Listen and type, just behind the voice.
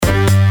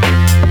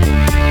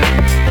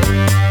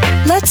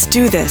Let's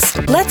do this.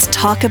 Let's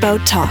talk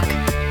about talk.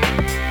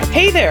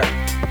 Hey there.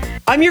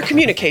 I'm your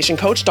communication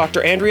coach,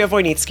 Dr. Andrea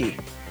Wojnicki.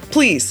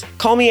 Please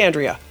call me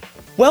Andrea.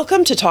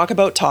 Welcome to Talk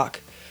About Talk.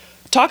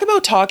 Talk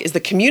About Talk is the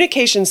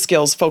communication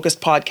skills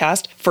focused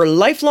podcast for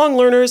lifelong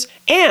learners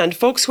and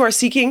folks who are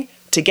seeking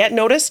to get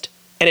noticed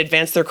and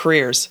advance their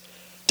careers.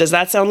 Does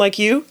that sound like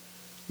you?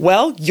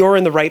 Well, you're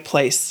in the right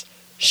place.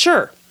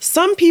 Sure,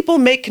 some people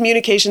make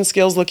communication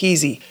skills look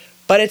easy,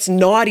 but it's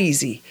not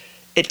easy.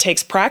 It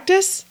takes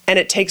practice and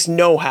it takes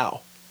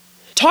know-how.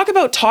 Talk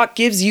About Talk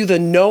gives you the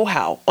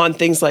know-how on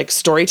things like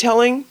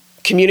storytelling,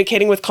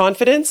 communicating with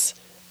confidence,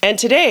 and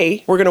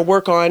today we're going to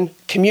work on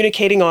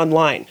communicating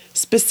online,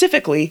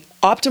 specifically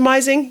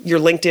optimizing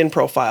your LinkedIn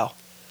profile.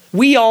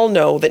 We all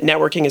know that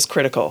networking is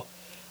critical.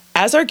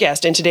 As our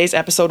guest in today's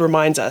episode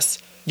reminds us,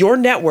 your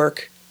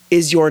network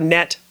is your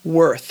net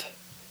worth.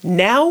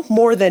 Now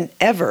more than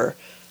ever,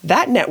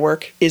 that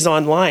network is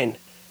online.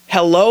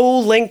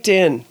 Hello,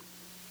 LinkedIn.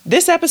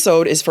 This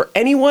episode is for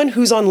anyone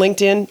who's on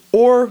LinkedIn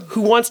or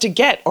who wants to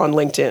get on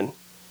LinkedIn.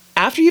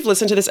 After you've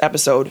listened to this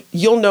episode,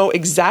 you'll know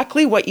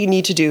exactly what you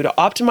need to do to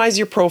optimize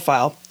your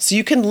profile so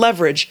you can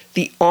leverage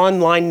the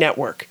online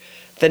network,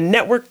 the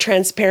network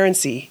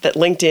transparency that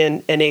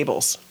LinkedIn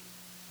enables.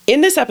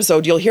 In this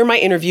episode, you'll hear my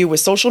interview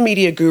with social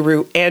media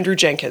guru Andrew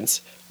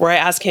Jenkins, where I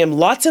ask him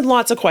lots and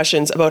lots of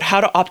questions about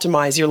how to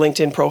optimize your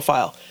LinkedIn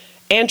profile.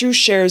 Andrew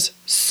shares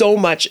so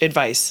much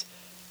advice.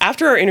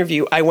 After our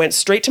interview, I went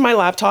straight to my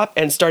laptop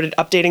and started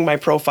updating my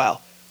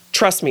profile.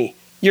 Trust me,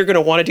 you're going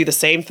to want to do the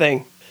same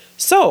thing.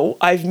 So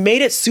I've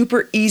made it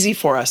super easy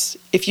for us.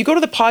 If you go to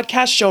the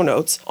podcast show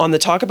notes on the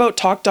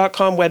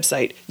talkabouttalk.com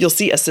website, you'll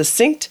see a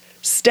succinct,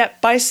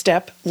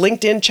 step-by-step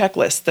LinkedIn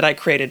checklist that I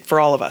created for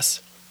all of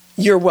us.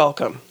 You're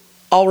welcome.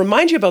 I'll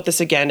remind you about this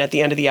again at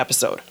the end of the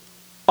episode.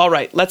 All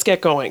right, let's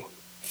get going.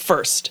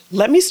 First,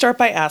 let me start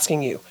by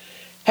asking you,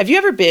 have you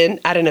ever been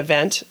at an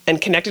event and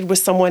connected with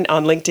someone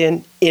on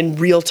LinkedIn in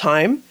real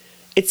time?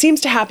 It seems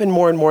to happen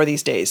more and more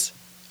these days.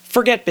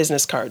 Forget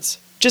business cards.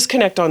 Just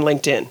connect on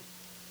LinkedIn.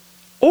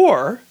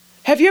 Or,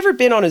 have you ever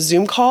been on a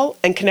Zoom call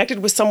and connected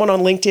with someone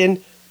on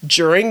LinkedIn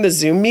during the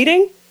Zoom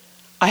meeting?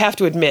 I have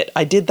to admit,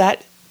 I did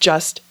that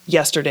just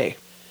yesterday.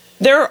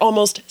 There are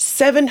almost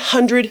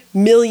 700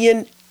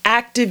 million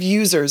active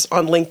users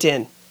on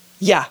LinkedIn.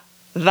 Yeah,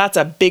 that's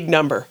a big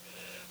number.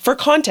 For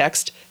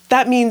context,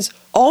 that means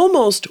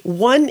almost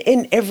 1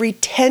 in every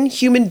 10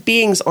 human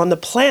beings on the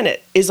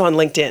planet is on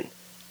LinkedIn.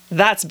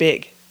 That's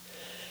big.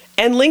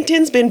 And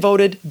LinkedIn's been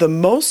voted the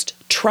most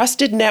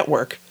trusted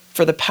network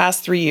for the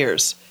past 3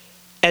 years.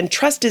 And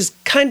trust is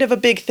kind of a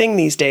big thing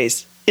these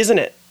days, isn't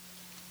it?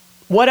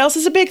 What else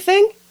is a big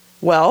thing?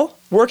 Well,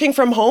 working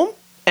from home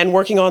and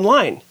working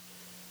online.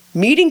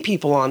 Meeting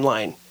people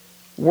online.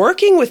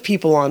 Working with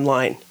people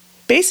online.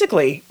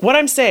 Basically, what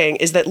I'm saying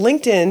is that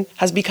LinkedIn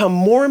has become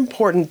more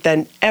important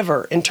than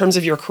ever in terms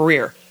of your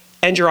career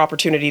and your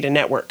opportunity to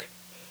network.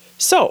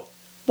 So,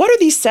 what are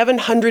these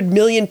 700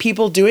 million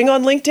people doing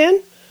on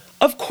LinkedIn?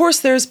 Of course,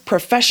 there's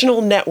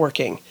professional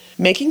networking,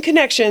 making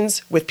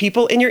connections with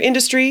people in your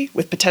industry,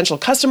 with potential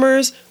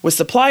customers, with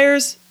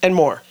suppliers, and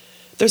more.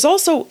 There's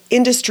also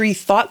industry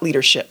thought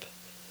leadership.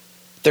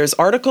 There's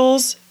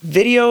articles,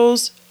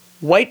 videos,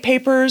 white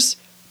papers,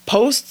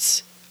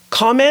 posts,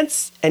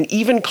 comments, and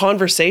even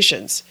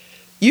conversations.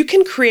 You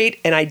can create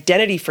an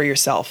identity for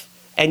yourself,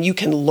 and you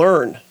can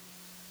learn.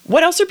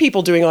 What else are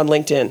people doing on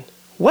LinkedIn?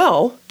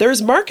 Well,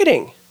 there's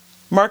marketing.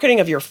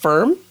 Marketing of your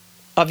firm,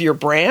 of your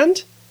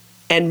brand,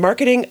 and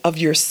marketing of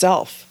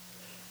yourself.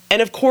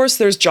 And of course,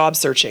 there's job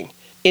searching.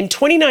 In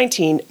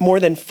 2019,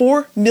 more than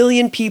 4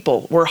 million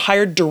people were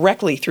hired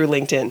directly through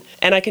LinkedIn.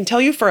 And I can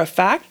tell you for a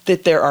fact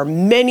that there are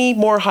many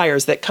more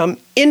hires that come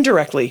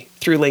indirectly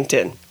through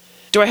LinkedIn.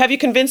 Do I have you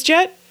convinced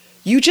yet?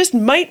 You just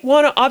might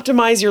want to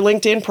optimize your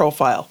LinkedIn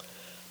profile.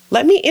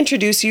 Let me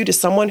introduce you to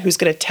someone who's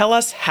going to tell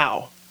us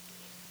how.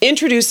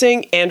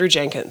 Introducing Andrew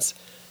Jenkins.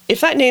 If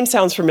that name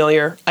sounds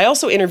familiar, I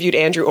also interviewed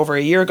Andrew over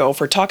a year ago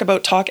for Talk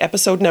About Talk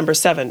episode number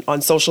 7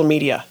 on social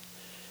media.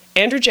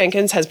 Andrew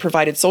Jenkins has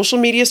provided social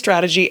media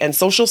strategy and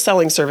social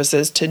selling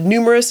services to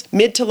numerous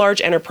mid to large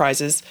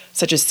enterprises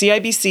such as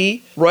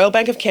CIBC, Royal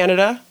Bank of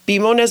Canada,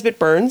 BMO Nesbitt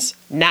Burns,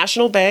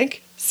 National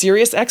Bank,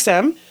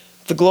 SiriusXM,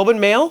 the Globe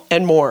and Mail,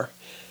 and more.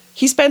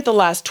 He spent the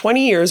last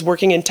 20 years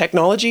working in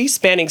technology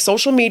spanning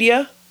social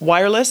media,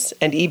 wireless,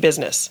 and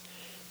e-business.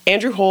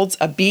 Andrew holds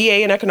a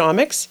BA in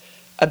economics,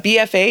 a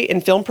BFA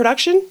in film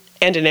production,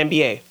 and an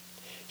MBA.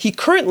 He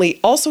currently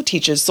also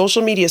teaches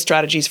social media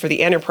strategies for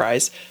the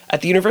enterprise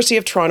at the University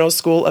of Toronto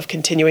School of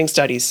Continuing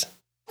Studies.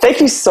 Thank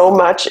you so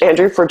much,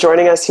 Andrew, for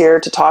joining us here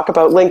to talk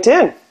about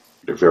LinkedIn.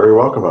 You're very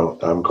welcome.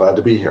 I'm glad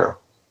to be here.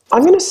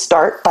 I'm going to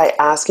start by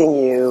asking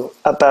you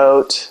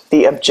about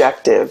the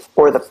objective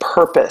or the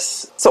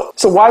purpose. So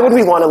why would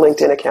we want a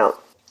LinkedIn account?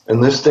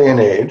 In this day and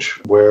age,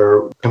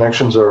 where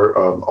connections are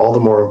all the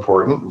more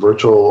important,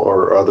 virtual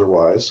or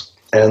otherwise,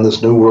 and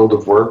this new world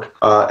of work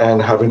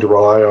and having to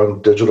rely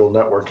on digital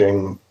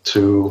networking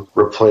to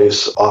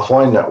replace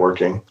offline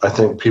networking, I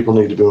think people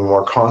need to be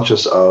more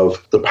conscious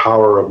of the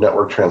power of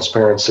network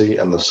transparency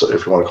and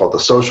if you want to call it the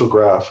social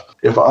graph.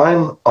 If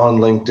I'm on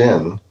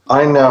LinkedIn,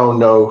 I now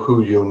know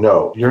who you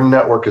know. Your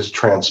network is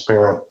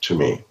transparent to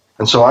me.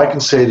 And so I can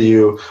say to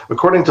you,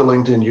 according to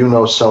LinkedIn, you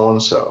know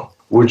so-and-so.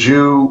 Would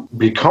you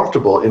be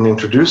comfortable in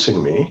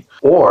introducing me?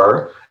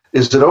 Or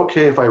is it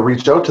okay if I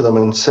reached out to them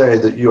and say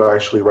that you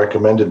actually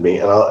recommended me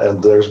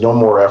and there's no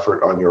more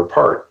effort on your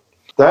part?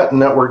 That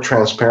network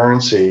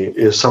transparency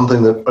is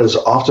something that is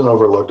often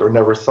overlooked or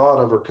never thought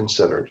of or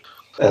considered.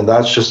 And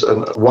that's just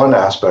one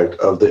aspect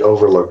of the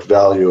overlooked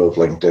value of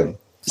LinkedIn.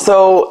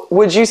 So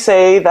would you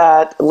say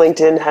that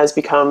LinkedIn has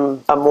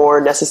become a more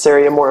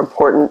necessary, a more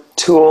important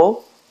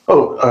tool?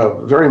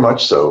 Very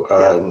much so.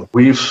 Yeah.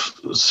 We've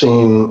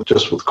seen,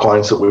 just with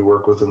clients that we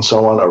work with and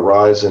so on, a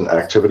rise in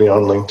activity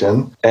on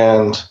LinkedIn.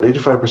 And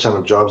 85%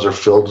 of jobs are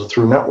filled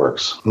through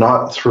networks,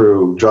 not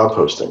through job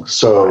postings.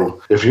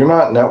 So if you're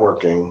not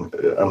networking,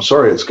 I'm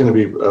sorry, it's going to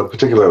be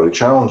particularly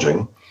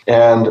challenging.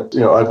 And,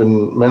 I've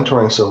been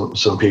mentoring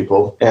some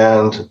people.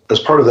 And as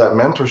part of that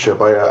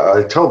mentorship,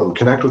 I tell them,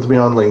 connect with me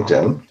on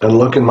LinkedIn and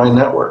look in my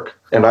network.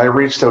 And I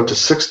reached out to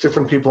 6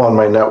 different people on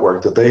my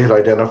network that they had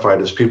identified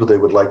as people they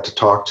would like to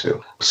talk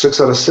to. 6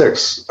 out of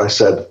 6, I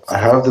said, I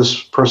have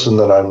this person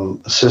that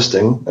I'm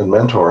assisting and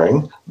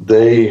mentoring.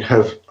 They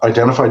have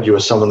identified you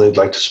as someone they'd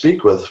like to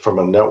speak with from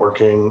a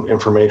networking,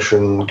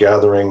 information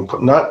gathering,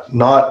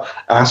 not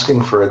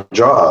asking for a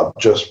job,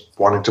 just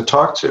wanting to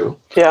talk to.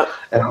 Yeah.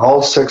 And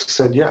all 6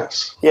 said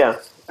yes. Yeah.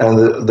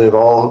 And they've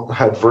all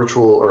had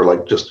virtual or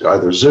like just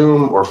either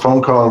Zoom or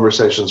phone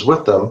conversations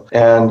with them.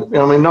 And,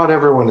 not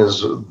everyone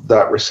is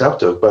that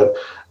receptive, but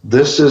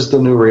this is the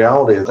new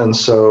reality. And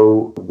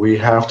so we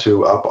have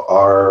to up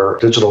our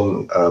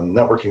digital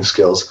networking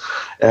skills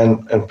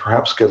and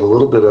perhaps get a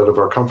little bit out of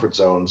our comfort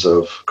zones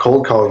of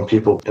cold calling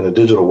people in a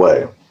digital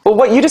way. Well,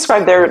 what you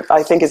described there,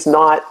 I think, is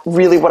not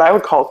really what I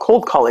would call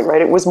cold calling,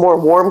 right? It was more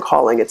warm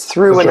calling. It's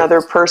through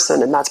another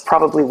person, and that's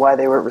probably why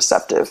they were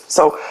receptive.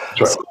 So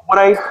what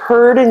I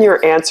heard in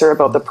your answer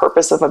about the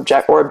purpose of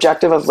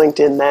objective of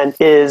LinkedIn then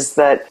is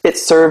that it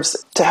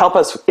serves to help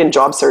us in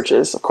job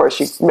searches. Of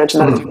course, you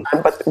mentioned that a few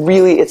times, but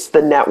really it's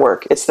the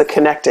network. It's the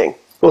connecting.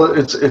 Well,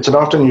 it's an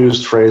often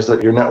used phrase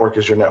that your network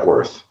is your net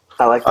worth.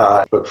 I like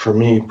that. But for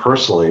me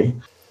personally,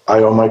 I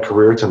owe my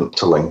career to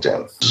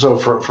LinkedIn. So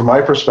from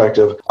my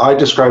perspective, I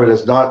describe it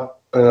as not,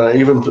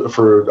 even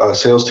for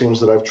sales teams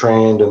that I've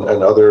trained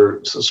and other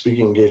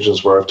speaking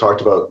engagements where I've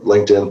talked about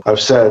LinkedIn,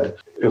 I've said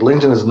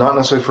LinkedIn is not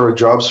necessarily for a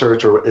job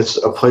search, or it's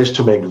a place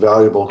to make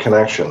valuable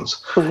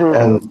connections. Mm-hmm.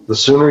 And the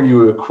sooner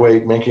you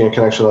equate making a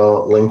connection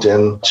on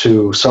LinkedIn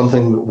to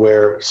something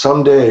where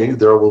someday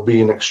there will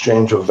be an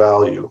exchange of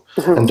value.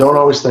 Mm-hmm. And don't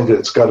always think that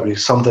it's got to be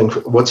something,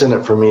 what's in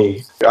it for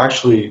me.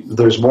 Actually,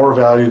 there's more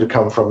value to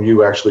come from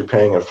you actually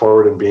paying it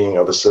forward and being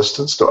of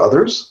assistance to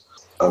others.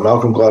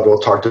 Malcolm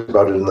Gladwell talked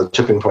about it in The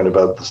Tipping Point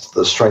about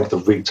the strength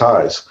of weak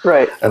ties.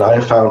 Right. And I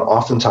have found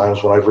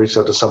oftentimes when I've reached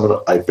out to someone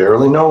I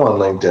barely know on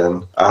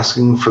LinkedIn,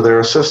 asking for their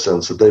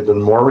assistance, that they've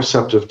been more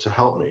receptive to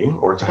help me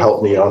or to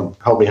help me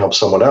help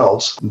someone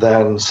else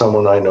than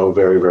someone I know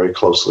very, very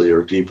closely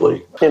or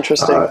deeply.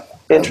 Interesting.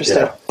 Interesting.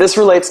 Yeah. This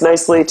relates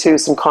nicely to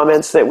some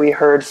comments that we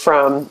heard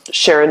from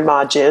Sharon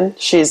Ma Jin.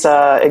 She's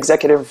an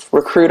executive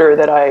recruiter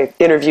that I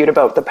interviewed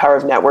about the power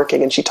of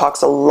networking, and she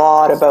talks a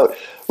lot about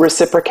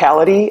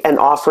reciprocality and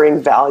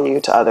offering value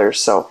to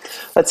others. So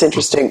that's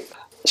interesting.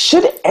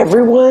 Should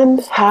everyone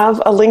have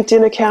a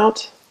LinkedIn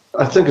account?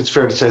 I think it's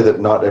fair to say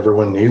that not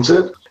everyone needs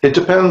it. It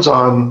depends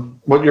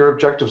on what your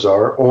objectives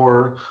are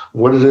or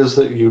what it is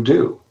that you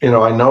do.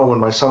 I know when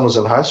my son was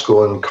in high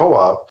school in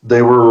co-op,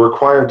 they were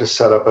required to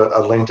set up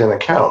a LinkedIn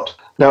account.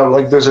 Now,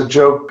 there's a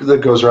joke that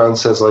goes around and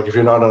says, if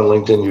you're not on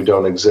LinkedIn, you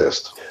don't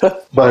exist.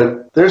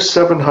 But there's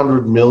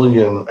 700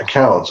 million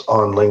accounts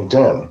on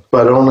LinkedIn,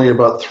 but only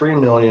about 3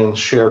 million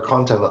share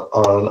content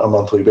on a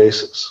monthly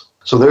basis.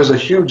 So there's a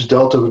huge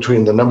delta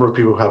between the number of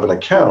people who have an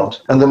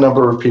account and the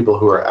number of people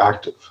who are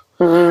active.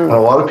 Mm-hmm. And a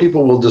lot of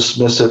people will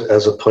dismiss it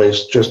as a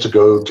place just to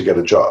go to get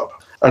a job.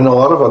 And a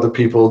lot of other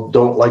people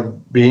don't like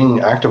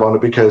being active on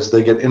it because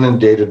they get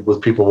inundated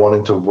with people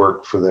wanting to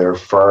work for their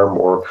firm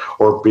or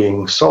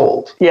being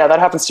sold. Yeah, that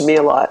happens to me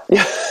a lot.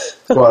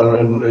 Well,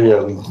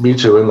 and me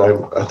too, and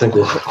I think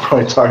we'll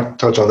probably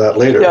touch on that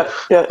later.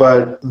 Yeah.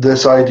 But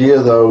this idea,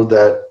 though,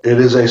 that it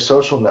is a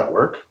social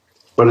network,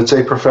 but it's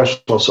a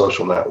professional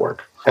social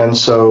network. And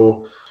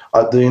so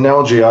the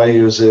analogy I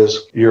use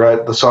is you're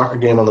at the soccer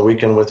game on the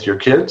weekend with your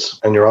kids,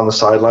 and you're on the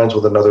sidelines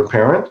with another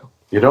parent.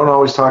 You don't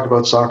always talk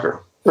about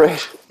soccer.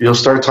 Right. You'll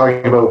start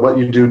talking about what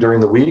you do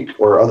during the week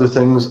or other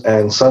things,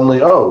 and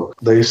suddenly,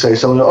 they say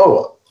something,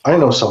 I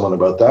know someone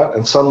about that,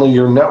 and suddenly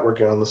you're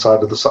networking on the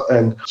side of the side.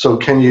 And so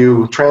can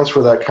you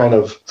transfer that kind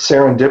of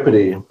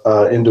serendipity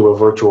into a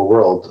virtual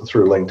world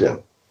through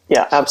LinkedIn?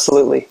 Yeah,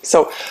 absolutely.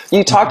 So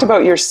you talked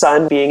about your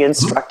son being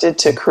instructed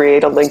to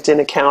create a LinkedIn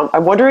account.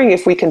 I'm wondering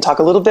if we can talk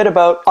a little bit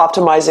about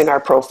optimizing our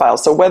profile.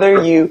 So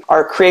whether you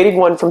are creating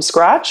one from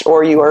scratch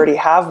or you already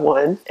have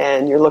one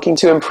and you're looking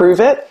to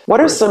improve it,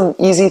 what are some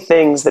easy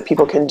things that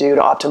people can do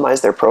to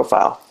optimize their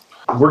profile?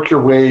 Work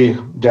your way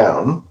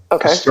down.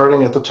 Okay.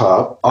 Starting at the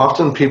top,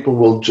 often people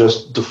will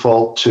just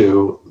default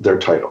to their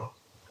title.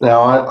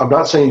 Now, I'm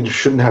not saying you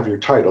shouldn't have your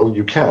title.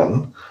 You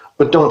can,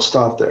 but don't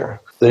stop there.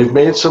 They've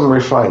made some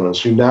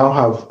refinements. You now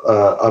have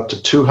up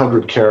to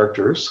 200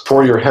 characters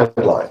for your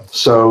headline.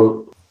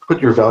 So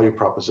put your value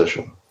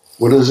proposition.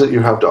 What is it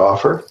you have to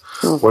offer?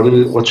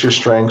 What's your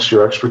strengths,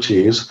 your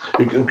expertise?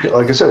 You can,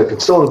 like I said, it can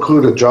still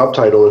include a job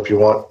title if you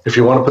want. If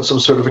you want to put some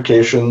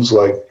certifications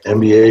like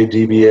MBA,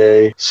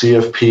 DBA,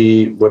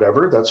 CFP,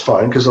 whatever, that's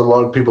fine, because a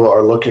lot of people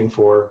are looking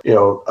for,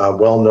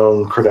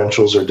 well-known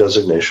credentials or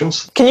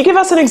designations. Can you give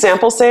us an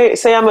example? Say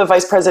I'm a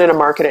vice president of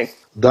marketing.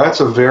 That's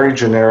a very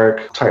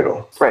generic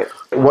title. Right.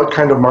 What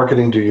kind of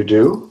marketing do you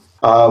do?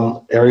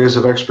 Areas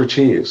of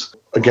expertise.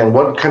 Again,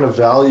 what kind of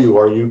value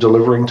are you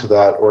delivering to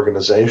that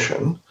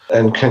organization?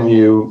 And can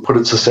you put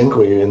it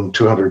succinctly in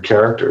 200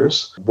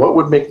 characters? What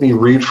would make me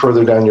read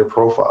further down your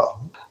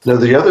profile? Now,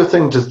 the other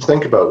thing to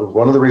think about,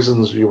 one of the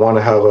reasons you want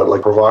to have a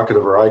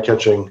provocative or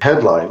eye-catching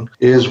headline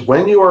is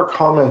when you are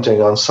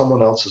commenting on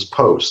someone else's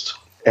post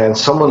and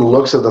someone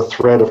looks at the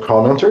thread of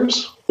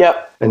commenters,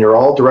 Yep. and you're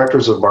all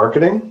directors of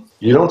marketing,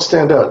 you don't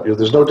stand out.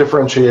 There's no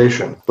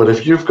differentiation. But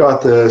if you've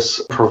got this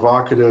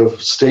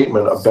provocative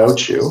statement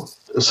about you,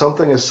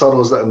 something as subtle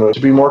as that, and to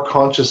be more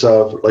conscious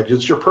of,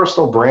 it's your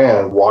personal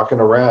brand walking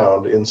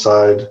around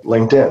inside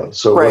LinkedIn.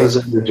 So Right. What is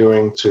it you're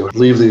doing to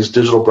leave these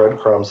digital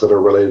breadcrumbs that are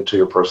related to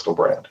your personal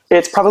brand?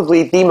 It's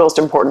probably the most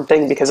important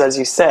thing because, as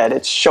you said,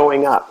 it's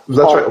showing up.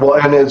 That's right. Well,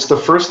 and it's the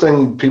first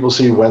thing people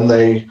see when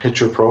they hit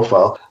your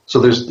profile. So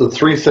there's the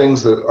three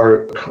things that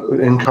are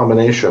in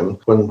combination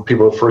when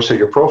people first hit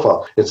your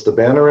profile. It's the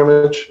banner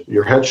image,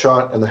 your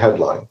headshot, and the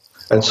headline.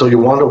 And so you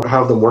want to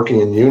have them working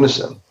in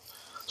unison.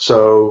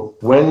 So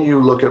when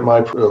you look at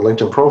my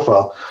LinkedIn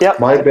profile, Yep.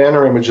 my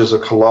banner image is a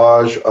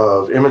collage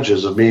of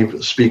images of me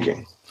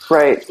speaking.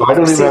 Right. So I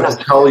don't even have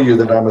to tell you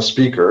that I'm a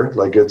speaker.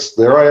 It's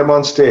there I am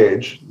on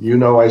stage.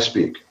 I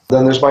speak.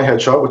 Then there's my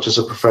headshot, which is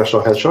a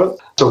professional headshot.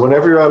 So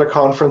whenever you're at a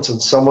conference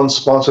and someone's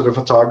sponsored a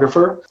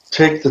photographer,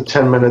 take the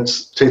 10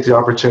 minutes, take the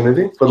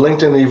opportunity. But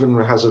LinkedIn even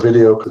has a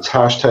video, it's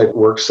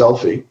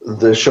 #WorkSelfie,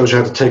 that shows you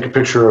how to take a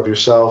picture of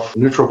yourself,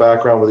 neutral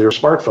background with your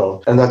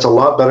smartphone. And that's a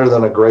lot better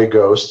than a gray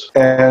ghost.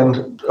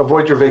 And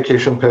avoid your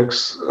vacation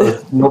pics,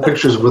 no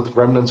pictures with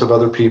remnants of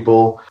other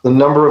people. The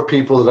number of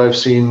people that I've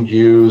seen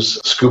use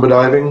scuba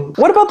diving.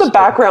 What about the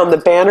background, the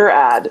banner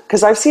ad?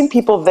 Because I've seen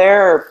people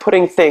there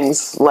putting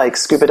things like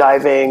scuba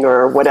diving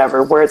or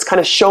whatever, where it's kind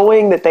of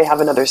showing that they have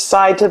another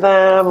side to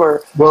them.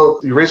 Or Well,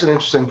 you raise an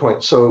interesting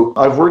point. So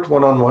I've worked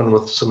one-on-one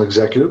with some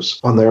executives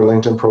on their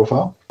LinkedIn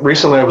profile.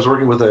 Recently, I was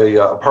working with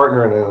a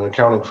partner in an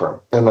accounting firm.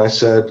 And I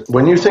said,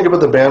 when you think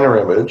about the banner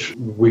image,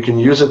 we can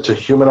use it to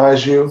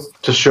humanize you,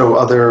 to show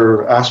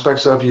other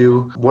aspects of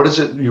you. What is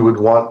it you would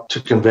want to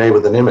convey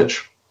with an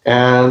image?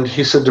 And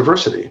he said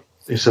diversity.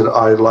 He said,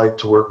 I like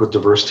to work with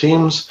diverse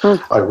teams.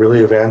 I really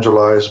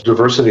evangelize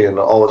diversity in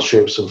all its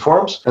shapes and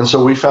forms. And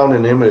so we found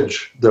an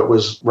image that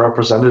was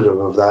representative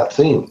of that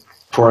theme.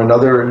 For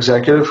another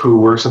executive who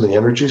works in the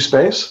energy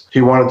space, he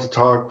wanted to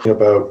talk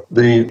about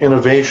the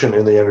innovation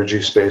in the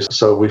energy space.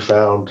 So we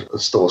found,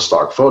 it's still a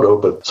stock photo,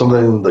 but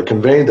something that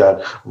conveyed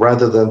that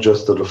rather than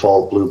just the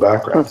default blue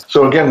background.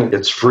 So again,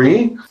 it's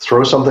free.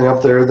 Throw something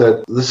up there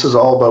that this is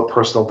all about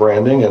personal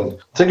branding. And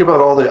think about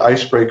all the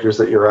icebreakers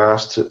that you're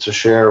asked to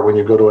share when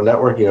you go to a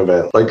networking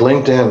event. Like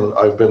LinkedIn,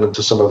 I've been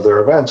into some of their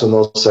events and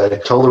they'll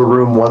say, tell the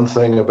room one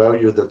thing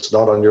about you that's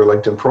not on your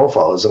LinkedIn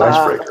profile as an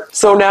icebreaker.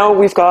 So now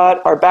we've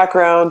got our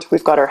background,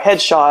 we've got our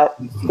headshot,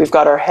 we've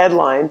got our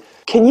headline.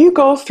 Can you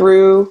go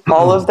through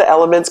all of the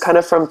elements kind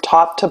of from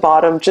top to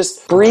bottom,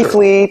 just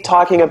briefly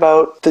talking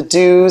about the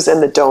do's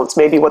and the don'ts,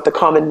 maybe what the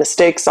common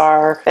mistakes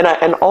are?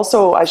 And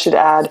also I should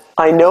add,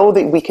 I know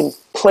that we can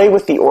play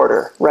with the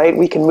order, right?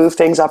 We can move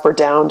things up or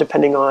down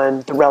depending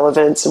on the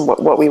relevance and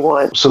what we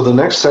want. So the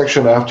next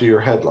section after your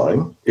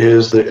headline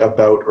is the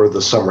about or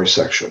the summary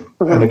section.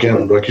 And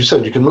again, like you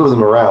said, you can move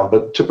them around,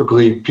 but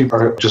typically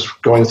people are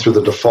just going through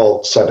the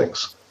default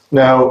settings.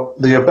 Now,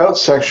 the About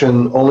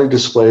section only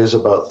displays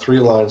about 3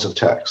 lines of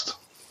text.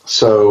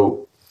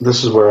 So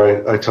this is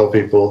where I tell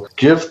people,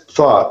 give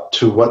thought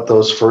to what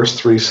those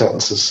first 3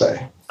 sentences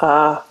say.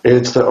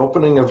 It's the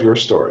opening of your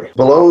story.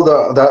 Below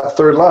that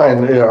third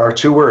line are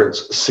 2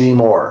 words, see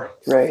more.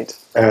 Right.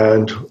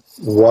 And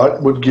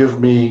what would give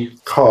me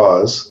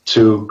cause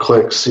to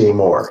click see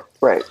more?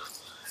 Right.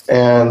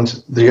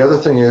 And the other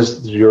thing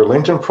is your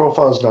LinkedIn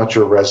profile is not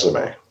your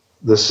resume.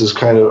 This is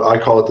kind of, I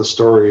call it the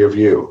story of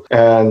you.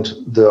 And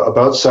the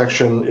About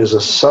section is a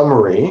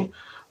summary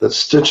that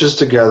stitches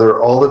together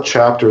all the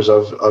chapters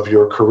of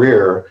your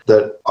career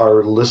that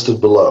are listed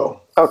below.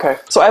 Okay.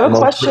 So I have a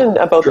question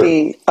about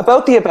the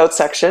about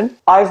section.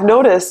 I've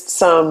noticed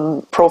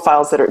some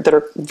profiles that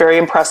are very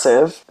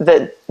impressive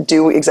that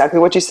do exactly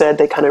what you said.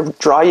 They kind of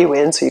draw you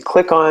in, so you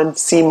click on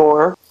see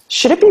more.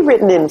 Should it be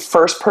written in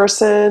first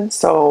person?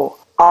 So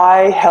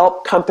I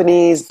help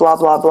companies, blah,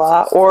 blah,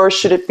 blah. Or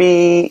should it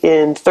be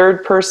in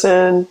third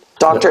person?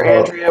 Dr.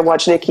 Andrea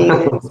Wojnicki,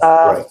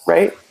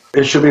 right?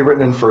 It should be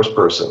written in first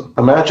person.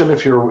 Imagine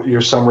if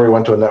your summary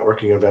went to a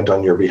networking event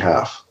on your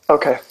behalf.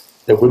 Okay.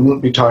 It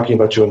wouldn't be talking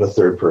about you in the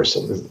third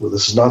person.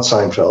 This is not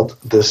Seinfeld.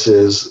 This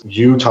is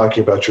you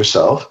talking about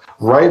yourself.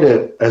 Write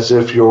it as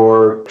if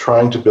you're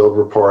trying to build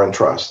rapport and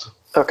trust.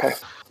 Okay.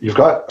 You've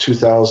got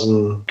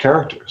 2,000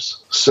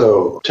 characters,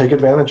 so take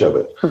advantage of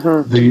it.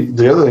 Mm-hmm.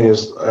 The other thing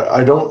is,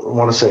 I don't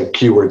want to say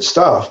keyword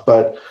stuff,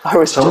 but I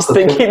was just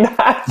thinking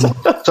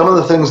that. Some of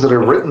the things that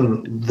are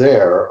written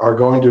there are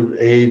going to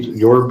aid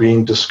your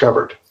being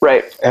discovered.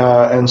 Right.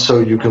 And so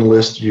you can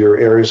list your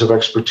areas of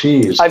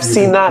expertise. I've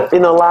seen that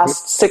in the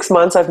last 6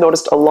 months. I've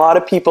noticed a lot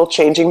of people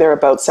changing their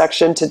about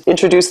section to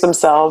introduce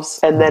themselves.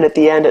 And then at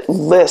the end, it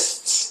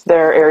lists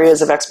their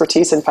areas of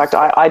expertise. In fact,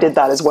 I did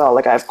that as well.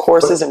 Like I have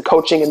courses and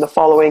coaching in the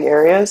following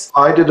areas.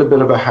 I did a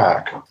bit of a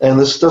hack. And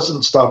this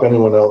doesn't stop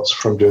anyone else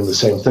from doing the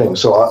same thing.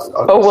 So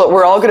well,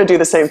 we're all going to do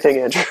the same thing,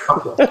 Andrew.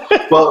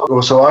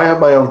 Well, so I have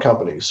my own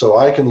company. So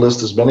I can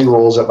list as many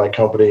roles at my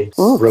company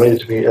related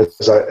to me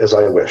as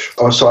I wish.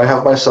 So I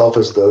have myself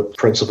as the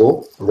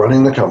principal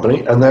running the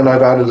company, and then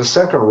I've added a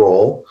second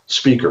role,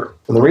 speaker.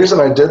 And the reason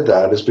I did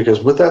that is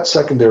because with that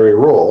secondary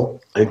role,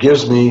 it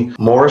gives me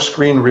more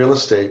screen real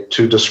estate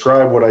to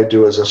describe what I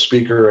do as a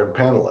speaker and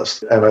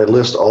panelist. And I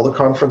list all the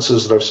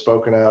conferences that I've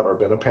spoken at or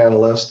been a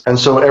panelist. And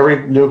so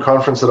every new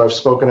conference that I've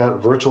spoken at,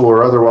 virtual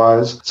or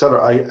otherwise, et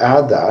cetera, I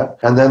add that.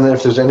 And then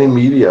if there's any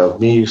media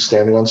of me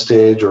standing on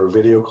stage or a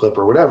video clip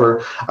or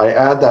whatever, I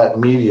add that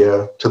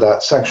media to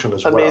that section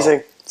as well.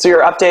 Amazing. So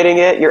you're updating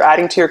it, you're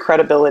adding to your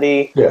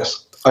credibility.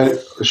 Yes. I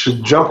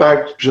should jump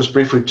back just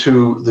briefly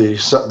to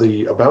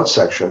the about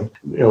section.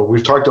 You know,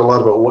 we've talked a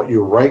lot about what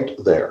you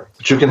write there,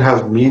 but you can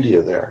have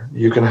media there.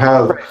 You can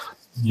have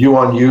you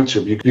on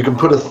YouTube. You can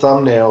put a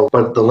thumbnail,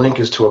 but the link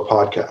is to a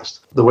podcast.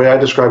 The way I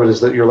describe it is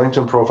that your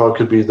LinkedIn profile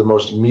could be the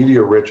most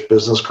media-rich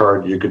business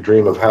card you could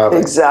dream of having.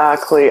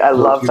 Exactly. I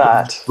love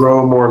that.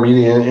 Throw more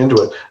media into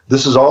it.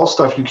 This is all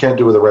stuff you can't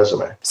do with a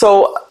resume.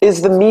 So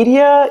is the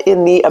media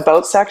in the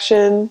about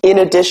section in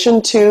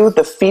addition to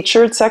the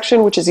featured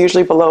section, which is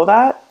usually below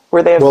that?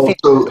 Where they have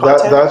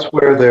that's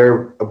where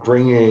they're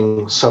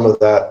bringing some of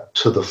that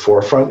to the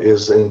forefront,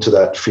 is into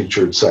that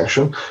featured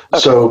section.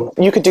 Okay. So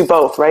you could do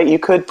both, right? You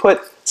could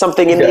put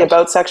something in the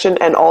about section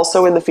and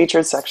also in the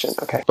featured section.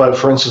 Okay. But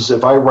for instance,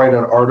 if I write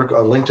an article,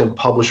 a LinkedIn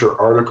publisher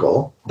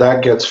article,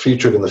 that gets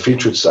featured in the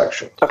featured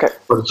section. Okay.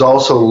 But it's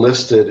also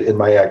listed in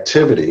my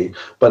activity,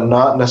 but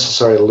not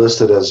necessarily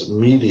listed as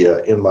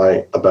media in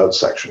my about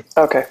section.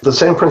 Okay. The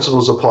same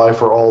principles apply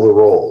for all the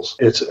roles.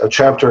 It's a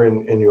chapter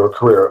in your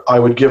career. I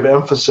would give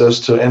emphasis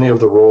to any of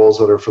the roles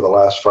that are for the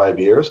last 5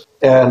 years.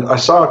 And I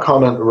saw a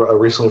comment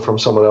recently from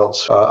someone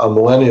else, a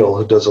millennial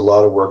who does a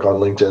lot of work on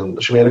LinkedIn.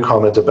 She made a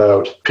comment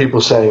about people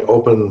saying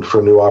open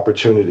for new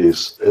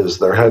opportunities is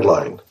their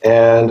headline.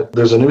 And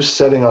there's a new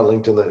setting on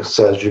LinkedIn that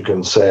says you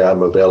can say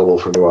I'm available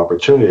for new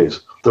opportunities.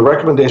 The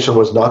recommendation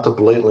was not to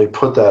blatantly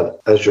put that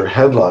as your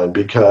headline,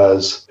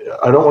 because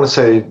I don't want to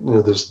say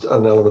there's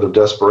an element of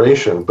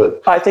desperation,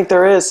 but I think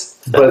there is.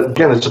 But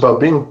again, it's about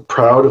being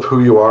proud of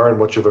who you are and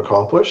what you've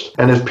accomplished.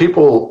 And if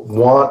people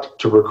want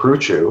to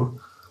recruit you,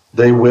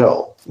 they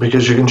will,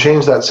 because you can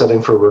change that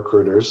setting for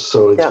recruiters.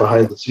 So it's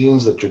behind the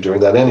scenes that you're doing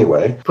that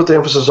anyway. Put the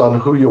emphasis on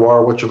who you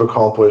are, what you've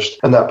accomplished,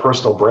 and that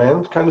personal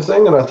brand kind of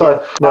thing. And I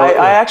thought,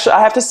 I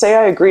have to say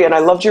I agree. And I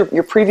loved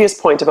your previous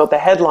point about the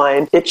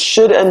headline. It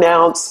should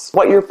announce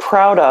what you're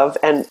proud of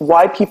and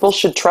why people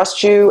should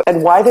trust you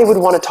and why they would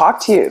want to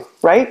talk to you,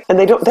 right? And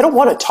they don't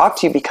want to talk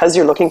to you because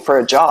you're looking for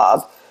a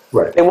job.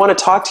 Right. They want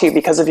to talk to you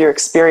because of your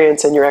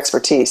experience and your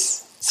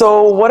expertise.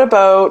 So what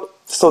about...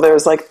 So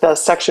there's like the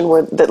section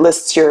that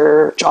lists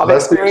your job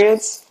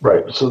experience.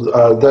 Right. So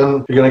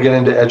then you're going to get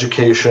into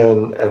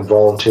education and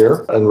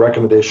volunteer and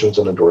recommendations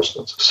and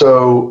endorsements.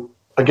 So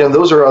again,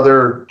 those are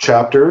other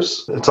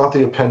chapters. It's not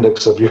the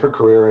appendix of your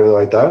career or anything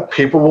like that.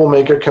 People will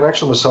make a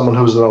connection with someone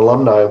who's an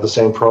alumni of the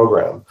same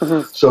program.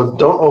 Mm-hmm. So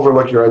don't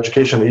overlook your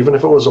education, even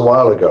if it was a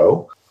while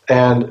ago.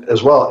 And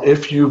as well,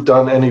 if you've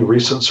done any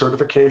recent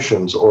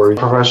certifications or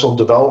professional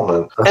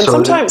development. And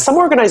sometimes some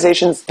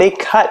organizations, they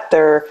cut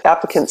their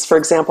applicants. For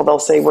example, they'll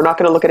say, we're not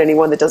going to look at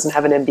anyone that doesn't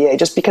have an MBA,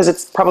 just because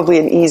it's probably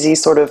an easy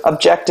sort of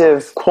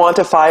objective,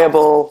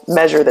 quantifiable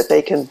measure that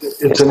they can...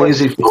 It's an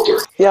easy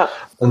filter. Yeah.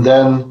 And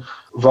then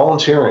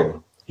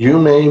volunteering. You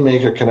may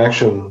make a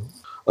connection,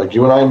 like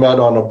you and I met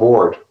on a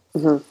board.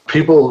 Mm-hmm.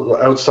 People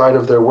outside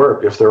of their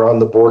work, if they're on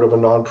the board of a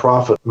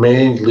nonprofit,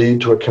 may lead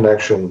to a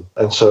connection.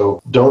 And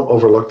so don't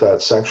overlook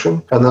that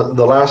section. And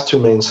the last two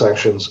main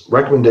sections,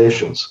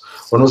 recommendations.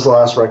 When was the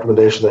last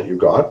recommendation that you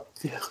got?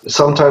 Yeah.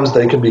 Sometimes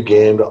they can be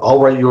gamed. I'll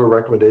write you a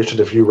recommendation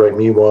if you write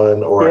me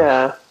one. Or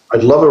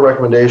I'd love a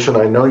recommendation.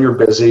 I know you're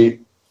busy.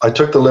 I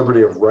took the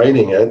liberty of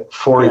writing it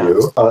for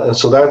you. And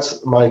so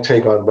that's my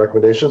take on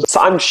recommendations. So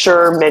I'm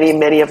sure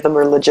many of them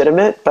are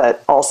legitimate,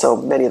 but also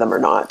many of them are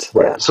not.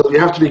 Right. Yeah. So you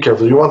have to be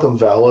careful. You want them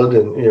valid.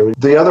 And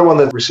the other one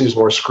that receives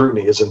more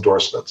scrutiny is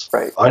endorsements.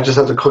 Right. I just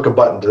have to click a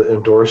button to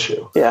endorse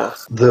you. Yeah.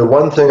 The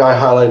one thing I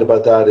highlight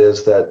about that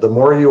is that the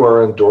more you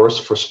are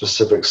endorsed for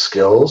specific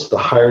skills, the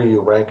higher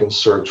you rank in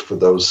search for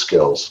those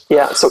skills.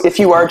 Yeah. So if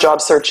you are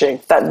job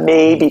searching, that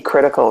may be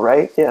critical,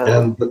 right? Yeah.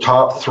 And the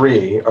top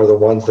 3 are the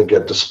ones that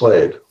get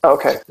displayed.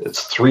 Okay.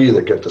 It's 3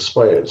 that get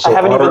displayed. So I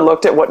haven't even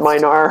looked at what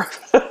mine are.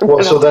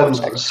 Well, so that's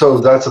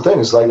the thing.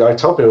 Is like I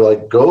tell people,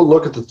 like, go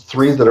look at the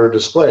 3 that are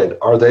displayed.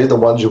 Are they the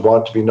ones you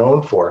want to be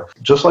known for?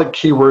 Just like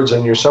keywords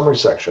in your summary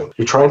section,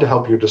 you're trying to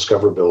help your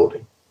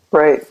discoverability.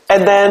 Right.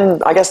 And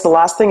then I guess the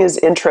last thing is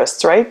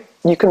interests, right?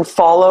 You can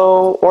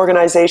follow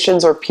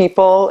organizations or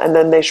people and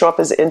then they show up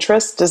as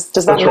interests.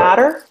 Does that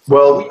matter? Right.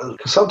 Well,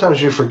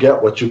 sometimes you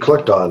forget what you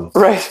clicked on.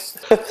 Right.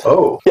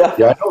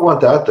 Yeah, I don't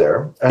want that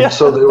there. And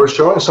so they were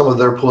showing some of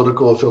their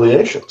political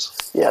affiliations.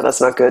 Yeah,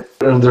 that's not good.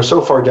 And they're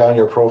so far down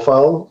your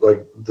profile,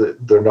 like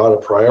they're not a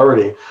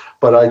priority.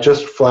 But I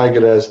just flag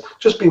it as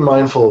just be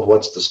mindful of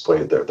what's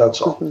displayed there.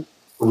 That's all. Mm-hmm.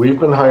 We've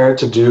been hired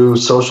to do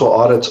social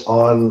audits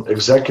on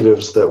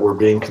executives that were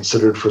being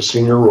considered for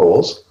senior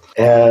roles.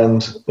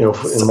 And, in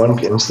one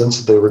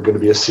instance, they were going to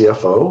be a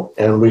CFO,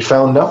 and we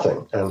found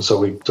nothing. And so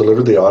we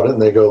delivered the audit,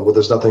 and they go, well,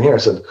 there's nothing here. I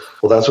said,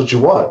 well, that's what you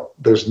want.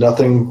 There's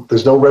nothing,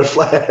 there's no red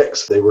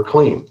flags. They were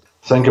clean.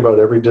 Think about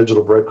every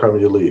digital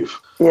breadcrumb you leave.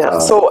 Yeah,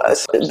 so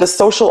the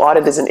social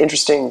audit is an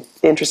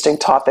interesting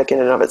topic in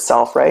and of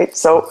itself, right?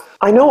 So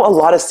I know a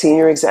lot of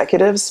senior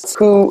executives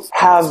who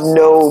have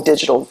no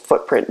digital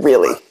footprint,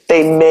 really.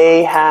 They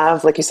may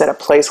have, like you said, a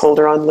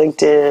placeholder on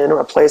LinkedIn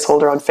or a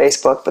placeholder on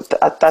Facebook,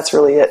 but that's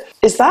really it.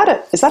 Is that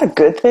a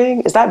good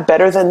thing? Is that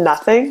better than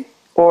nothing?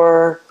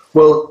 Or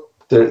well,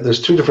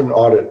 there's 2 different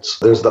audits.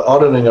 There's the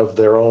auditing of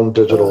their own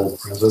digital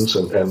presence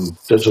and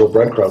digital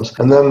breadcrumbs,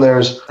 and then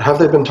there's have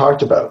they been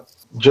talked about?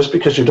 Just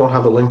because you don't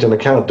have a LinkedIn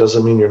account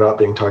doesn't mean you're not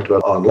being talked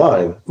about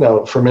online.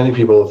 Now, for many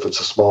people, if it's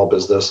a small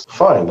business,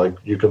 fine. Like,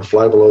 you can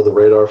fly below the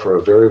radar for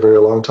a very, very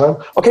long time.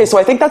 Okay, so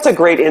I think that's a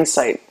great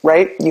insight,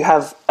 right? You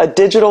have a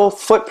digital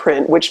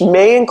footprint, which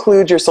may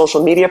include your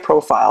social media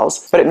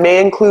profiles, but it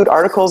may include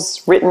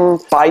articles written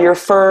by your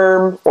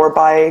firm or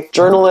by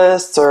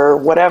journalists or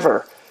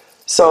whatever.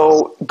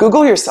 So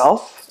Google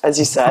yourself, as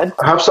you said.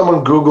 Have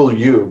someone Google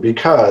you,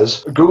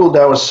 because Google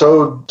now is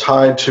so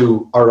tied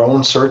to our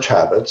own search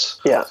habits.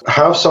 Yeah.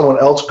 Have someone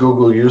else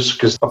Google you,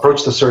 because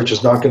approach the search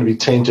is not going to be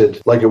tainted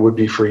like it would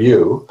be for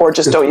you. Or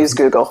just don't use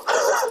Google.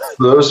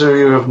 For those of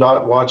you who have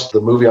not watched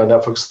the movie on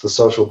Netflix, The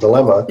Social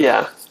Dilemma,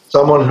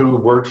 someone who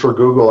worked for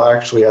Google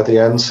actually at the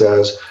end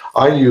says,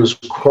 I use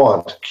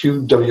Quant,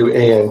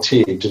 Qwant,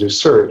 to do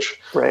search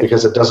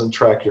because it doesn't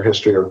track your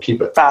history or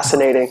keep it.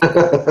 Fascinating.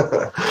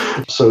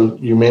 So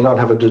you may not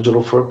have a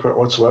digital footprint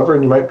whatsoever,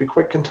 and you might be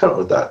quite content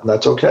with that, and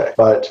that's okay.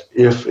 But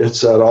if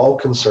it's at all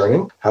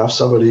concerning, have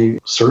somebody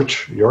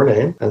search your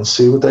name and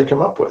see what they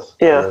come up with.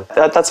 Yeah,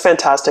 that's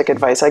fantastic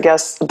advice. I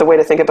guess the way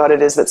to think about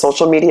it is that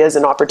social media is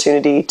an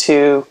opportunity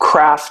to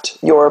craft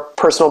your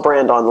personal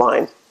brand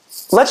online.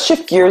 Let's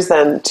shift gears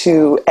then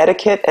to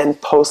etiquette and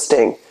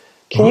posting.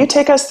 Can you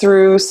take us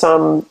through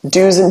some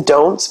do's and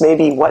don'ts,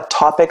 maybe what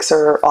topics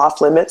are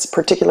off limits,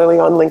 particularly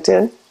on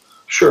LinkedIn?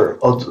 Sure.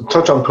 I'll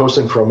touch on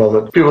posting for a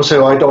moment. People say,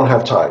 I don't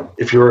have time.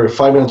 If you're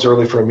 5 minutes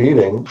early for a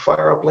meeting,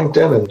 fire up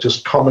LinkedIn and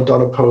just comment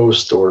on a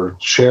post or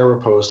share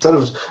a post. Instead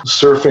of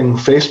surfing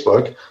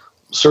Facebook,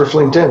 surf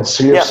LinkedIn.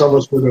 See if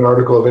someone's put an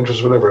article of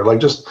interest, whatever. Like,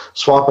 just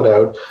swap it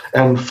out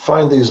and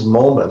find these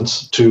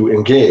moments to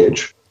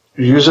engage.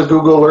 Use a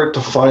Google alert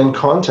to find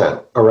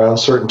content around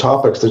certain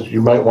topics that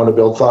you might want to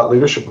build thought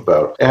leadership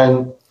about,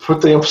 and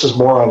put the emphasis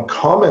more on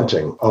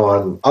commenting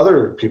on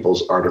other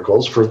people's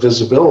articles for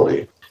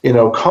visibility.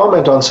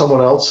 Comment on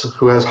someone else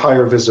who has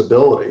higher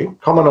visibility,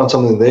 comment on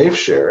something they've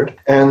shared,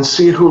 and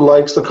see who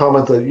likes the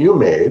comment that you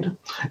made.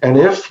 And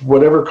if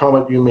whatever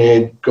comment you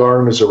made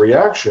garners a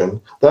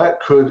reaction, that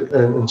could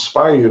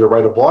inspire you to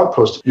write a blog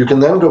post. You can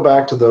then go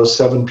back to those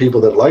 7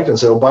 people that liked it and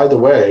say, oh, by the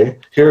way,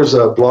 here's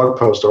a blog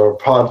post or a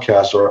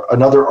podcast or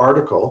another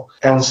article.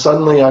 And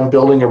suddenly I'm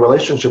building a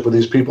relationship with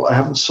these people. I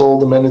haven't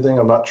sold them anything.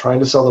 I'm not trying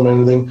to sell them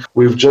anything.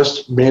 We've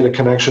just made a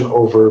connection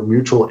over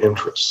mutual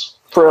interests.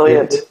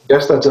 Brilliant.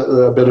 Yes, that's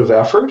a bit of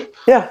effort.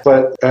 Yeah.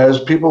 But as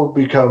people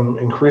become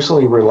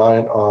increasingly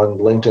reliant on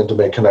LinkedIn to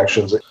make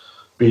connections,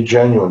 be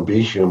genuine,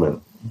 be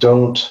human.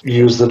 Don't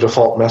use the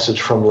default message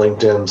from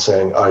LinkedIn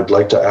saying, I'd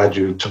like to add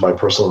you to my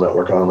personal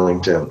network on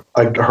LinkedIn.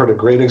 I heard a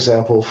great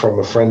example from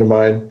a friend of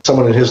mine.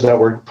 Someone in his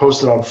network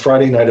posted on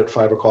Friday night at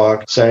 5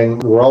 o'clock saying,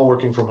 we're all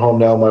working from home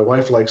now. My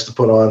wife likes to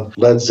put on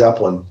Led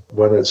Zeppelin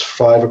when it's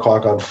 5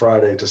 o'clock on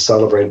Friday to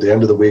celebrate the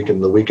end of the week,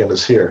 and the weekend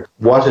is here.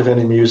 What, if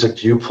any, music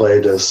do you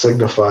play to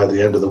signify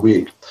the end of the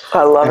week?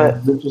 I love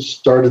it. It just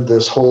started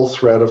this whole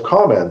thread of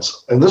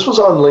comments. And this was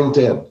on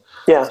LinkedIn.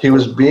 Yeah. He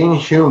was being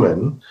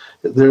human.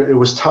 it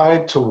was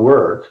tied to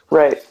work.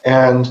 Right.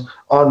 And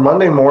on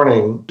Monday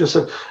morning, just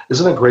said,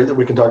 isn't it great that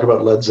we can talk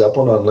about Led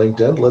Zeppelin on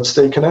LinkedIn? Let's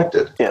stay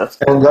connected. Yeah.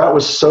 And that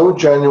was so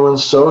genuine,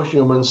 so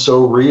human,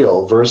 so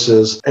real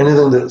versus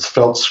anything that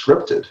felt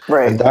scripted.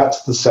 Right. And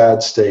that's the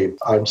sad state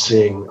I'm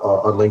seeing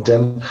on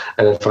LinkedIn.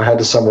 And if I had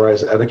to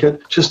summarize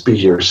etiquette, just be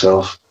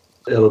yourself.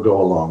 It'll go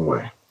a long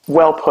way.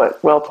 Well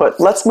put. Well put.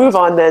 Let's move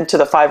on then to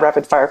the 5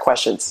 rapid fire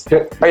questions.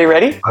 Okay. Are you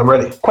ready? I'm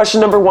ready.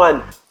 Question number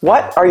 1.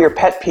 What are your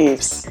pet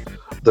peeves?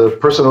 The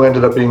person who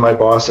ended up being my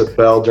boss at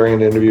Bell during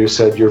an interview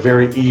said, "You're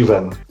very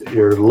even.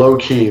 You're low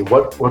key.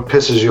 What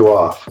pisses you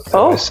off?"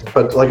 Oh.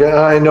 But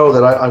I know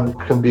that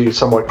I can be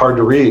somewhat hard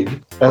to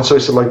read. And so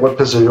he said, what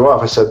pisses you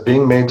off? I said,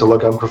 being made to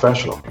look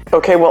unprofessional.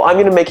 Okay, well, I'm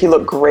going to make you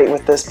look great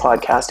with this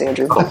podcast,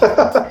 Andrew.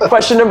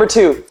 Question number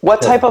 2.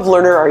 What type of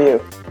learner are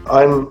you?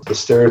 I'm the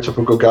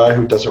stereotypical guy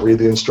who doesn't read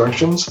the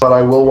instructions, but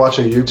I will watch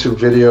a YouTube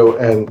video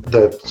and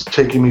that's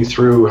taking me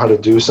through how to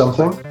do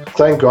something.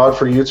 Thank God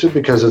for YouTube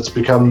because it's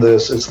become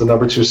it's the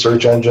number 2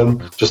 search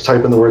engine. Just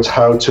type in the words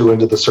 "how to"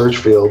 into the search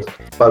field.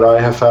 But I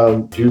have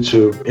found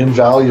YouTube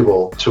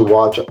invaluable to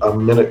watch a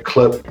minute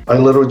clip. I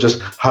literally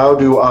just, how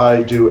do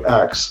I do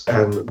X?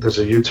 And there's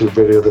a YouTube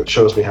video that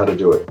shows me how to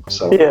do it.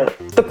 So yeah,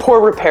 the poor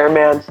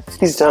repairman.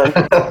 He's done.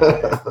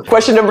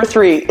 Question number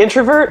 3.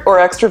 Introvert or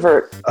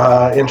extrovert?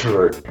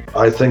 Introvert.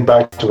 I think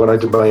back to when I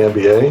did my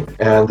MBA,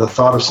 and the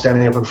thought of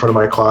standing up in front of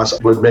my class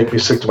would make me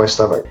sick to my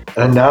stomach.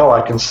 And now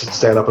I can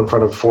stand up in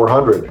front of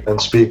 400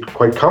 and speak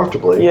quite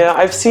comfortably. Yeah,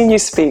 I've seen you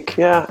speak.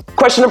 Yeah.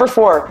 Question number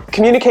 4.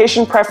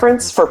 Communication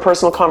preference for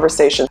personal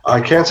conversation.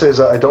 I can't say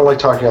that I don't like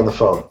talking on the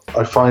phone.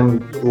 I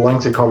find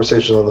lengthy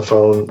conversations on the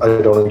phone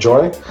I don't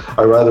enjoy.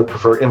 I rather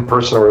prefer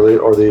in-person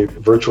or the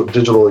virtual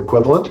digital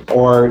equivalent.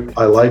 Or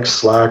I like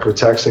Slack or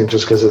texting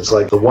just because it's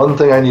like the one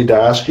thing I need to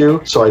ask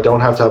you, so I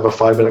don't have to have a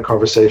 5-minute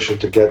conversation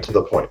to get to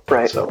the point.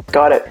 Right. So.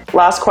 Got it.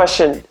 Last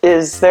question.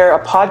 Is there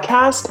a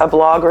podcast, a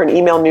blog, or an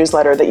email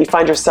newsletter that you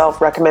find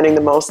yourself recommending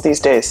the most these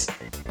days?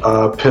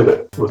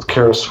 Pivot with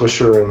Kara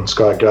Swisher and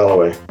Scott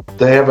Galloway.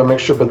 They have a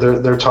mixture, but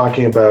they're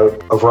talking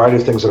about a variety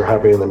of things that are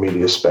happening in the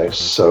media space.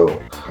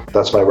 So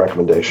that's my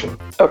recommendation.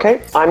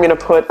 Okay. I'm going to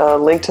put a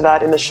link to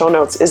that in the show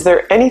notes. Is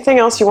there anything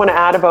else you want to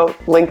add about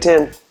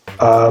LinkedIn?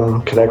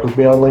 Connect with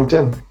me on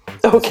LinkedIn.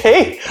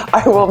 Okay.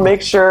 I will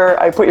make sure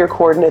I put your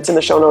coordinates in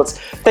the show notes.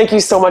 Thank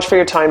you so much for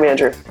your time,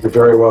 Andrew. You're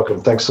very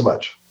welcome. Thanks so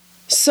much.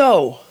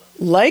 So,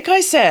 like I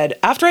said,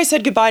 after I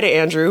said goodbye to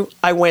Andrew,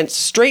 I went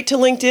straight to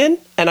LinkedIn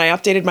and I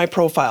updated my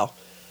profile.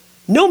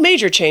 No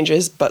major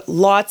changes, but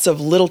lots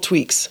of little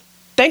tweaks.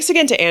 Thanks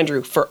again to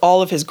Andrew for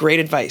all of his great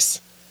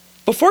advice.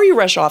 Before you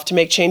rush off to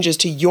make changes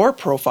to your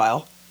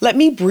profile, let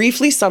me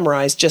briefly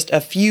summarize just a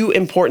few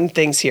important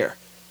things here.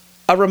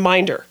 A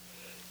reminder,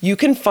 you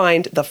can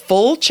find the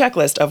full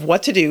checklist of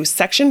what to do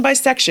section by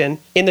section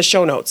in the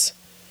show notes.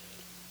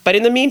 But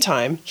in the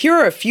meantime, here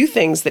are a few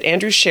things that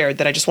Andrew shared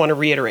that I just want to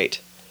reiterate.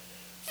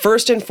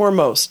 First and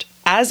foremost,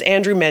 as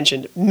Andrew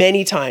mentioned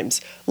many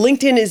times,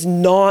 LinkedIn is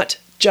not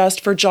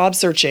just for job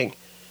searching.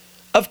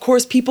 Of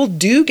course, people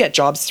do get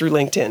jobs through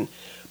LinkedIn,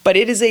 but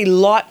it is a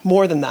lot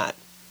more than that.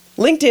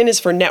 LinkedIn is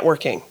for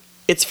networking,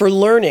 it's for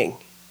learning,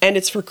 and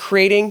it's for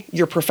creating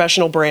your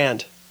professional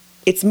brand.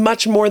 It's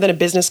much more than a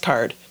business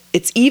card.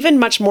 It's even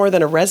much more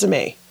than a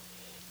resume.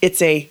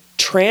 It's a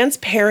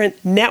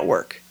transparent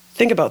network.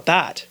 Think about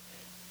that.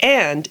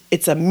 And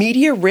it's a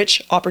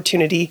media-rich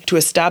opportunity to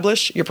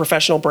establish your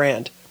professional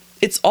brand.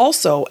 It's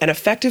also an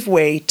effective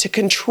way to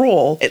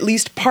control at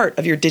least part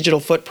of your digital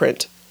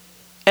footprint.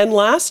 And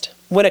last,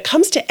 when it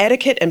comes to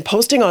etiquette and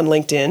posting on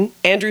LinkedIn,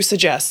 Andrew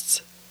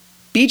suggests,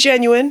 be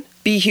genuine,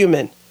 be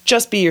human,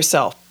 just be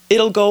yourself.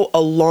 It'll go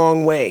a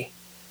long way.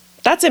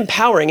 That's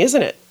empowering,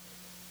 isn't it?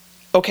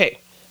 Okay,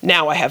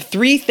 now I have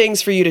 3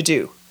 things for you to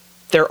do.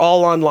 They're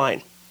all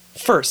online.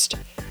 First,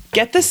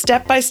 get the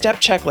step-by-step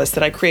checklist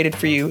that I created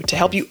for you to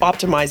help you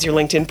optimize your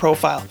LinkedIn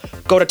profile.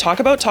 Go to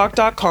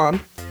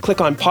talkabouttalk.com,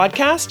 click on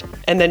podcast,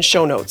 and then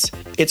show notes.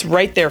 It's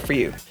right there for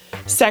you.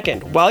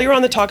 Second, while you're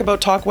on the Talk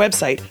About Talk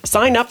website,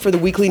 sign up for the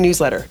weekly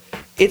newsletter.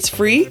 It's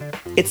free,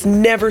 it's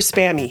never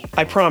spammy,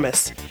 I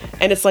promise.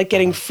 And it's like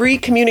getting free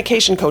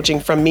communication coaching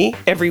from me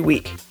every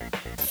week.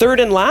 Third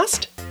and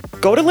last,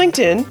 go to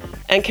LinkedIn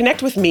and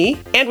connect with me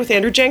and with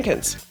Andrew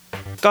Jenkins.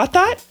 Got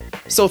that?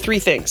 So 3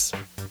 things.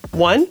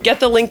 1, get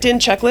the LinkedIn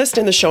checklist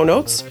in the show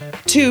notes.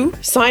 2,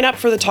 sign up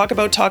for the Talk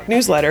About Talk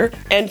newsletter.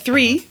 And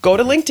 3, go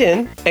to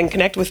LinkedIn and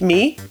connect with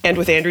me and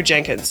with Andrew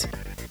Jenkins.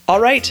 All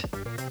right,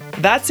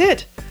 that's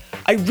it.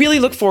 I really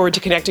look forward to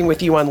connecting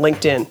with you on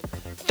LinkedIn.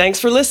 Thanks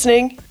for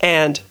listening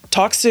and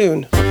talk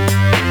soon.